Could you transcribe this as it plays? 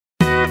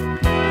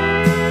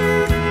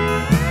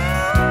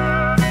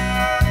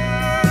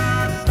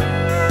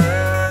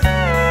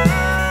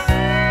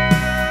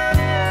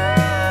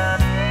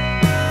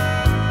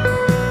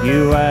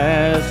You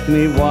ask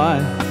me why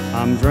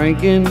I'm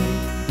drinking.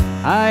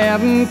 I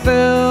haven't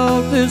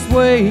felt this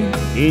way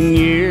in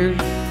years.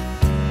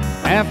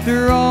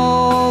 After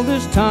all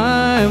this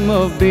time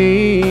of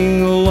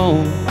being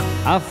alone,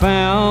 I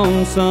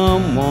found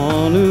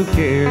someone who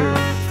cared.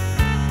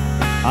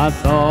 I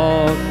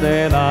thought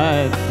that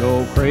I'd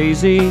go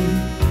crazy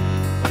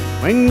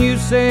when you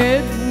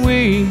said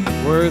we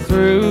were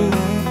through.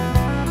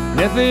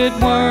 If it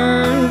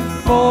weren't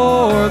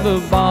for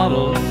the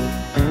bottle,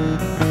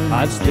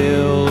 I'd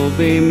still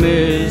be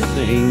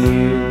missing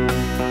you.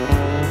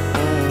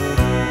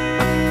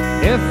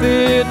 If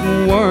it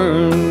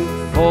weren't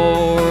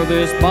for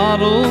this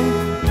bottle,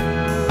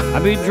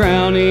 I'd be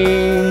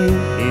drowning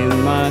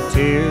in my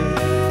tears,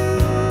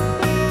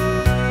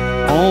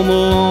 home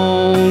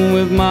alone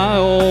with my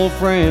old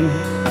friends,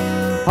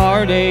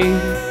 heartache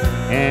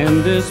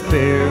and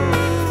despair.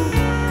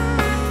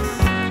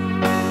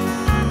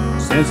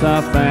 Since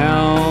I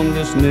found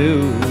this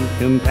new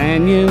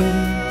companion,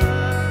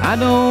 I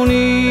don't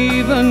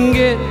even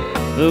get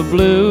the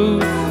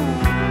blues.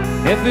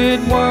 If it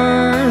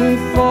weren't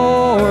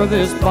for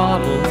this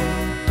bottle,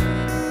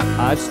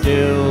 I'd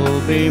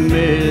still be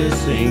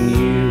missing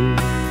you.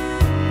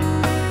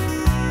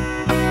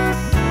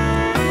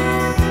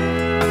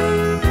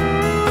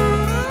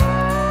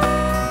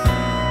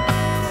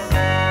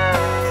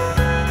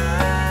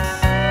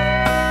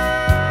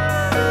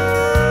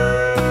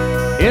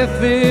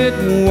 If it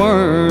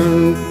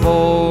weren't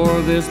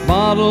for this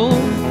bottle,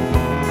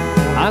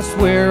 I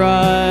swear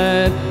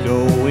I'd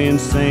go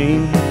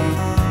insane,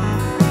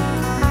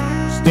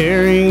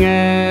 staring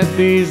at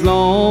these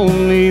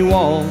lonely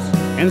walls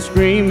and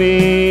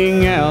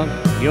screaming out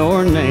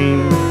your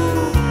name.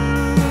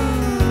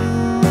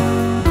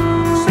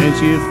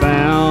 Since you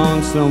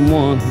found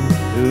someone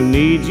who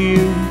needs you,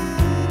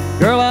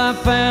 girl, I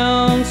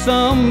found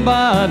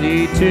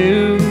somebody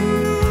too.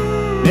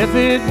 If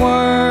it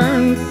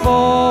weren't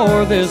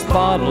for this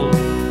bottle,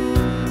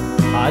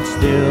 I'd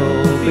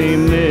still be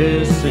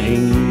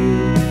missing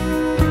you.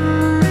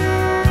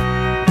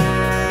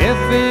 If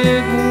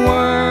it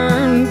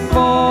weren't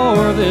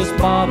for this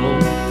bottle,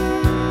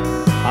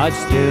 I'd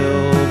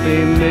still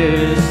be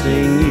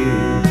missing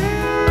you.